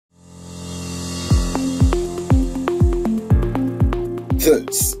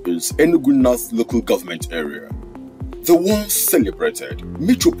This is Enugu North local government area, the once celebrated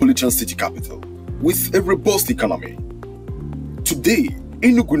metropolitan city capital with a robust economy. Today,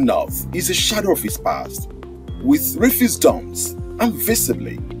 Enugu North is a shadow of its past, with refuse dumps and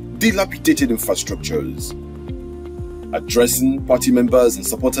visibly dilapidated infrastructures. Addressing party members and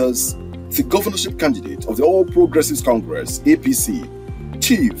supporters, the governorship candidate of the All Progressives Congress (APC),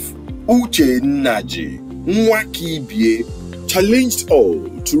 Chief Uche Nnaji, Nwakaibie, challenged all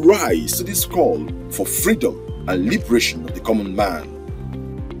to rise to this call for freedom and liberation of the common man.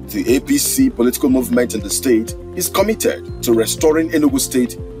 The APC political movement in the state is committed to restoring Enugu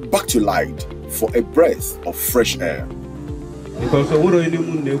State back to light for a breath of fresh air. Because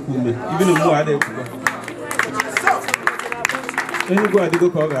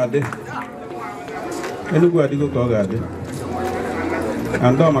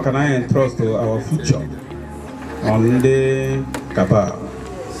and can I entrust to our future on the Kaba.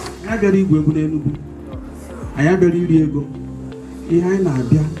 I very good Enugu. I am very Diego.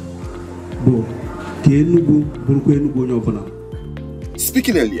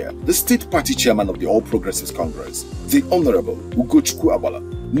 Speaking earlier, the state party chairman of the All Progressives Congress, the Honorable Uche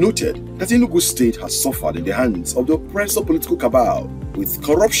Nnaji, noted that Enugu State has suffered in the hands of the oppressive political cabal with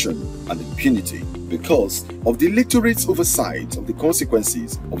corruption and impunity because of the electorate's oversight of the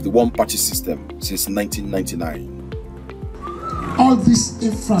consequences of the one-party system since 1999. All this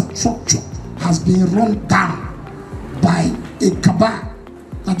infrastructure has been run down by a cabal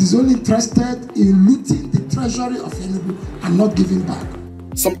that is only interested in looting the treasury of Enugu and not giving back.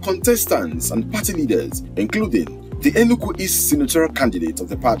 Some contestants and party leaders, including the Enugu East senatorial candidate of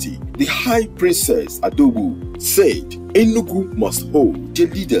the party, the High Princess Adobu, said Enugu must hold their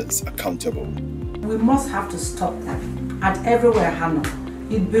leaders accountable. We must have to stop that at everywhere, Hannah.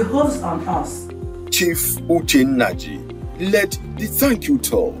 It behoves on us. Chief Uche Nnaji led the thank you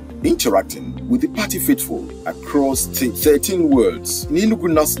tour, interacting with the party faithful across 13 wards in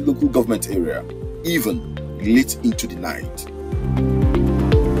Enugu North local government area, even late into the night.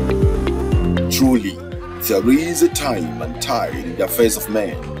 Truly, there is a time and tide in the affairs of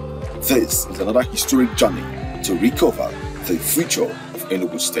men. This is another historic journey to recover the future of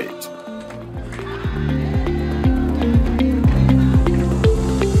Enugu State.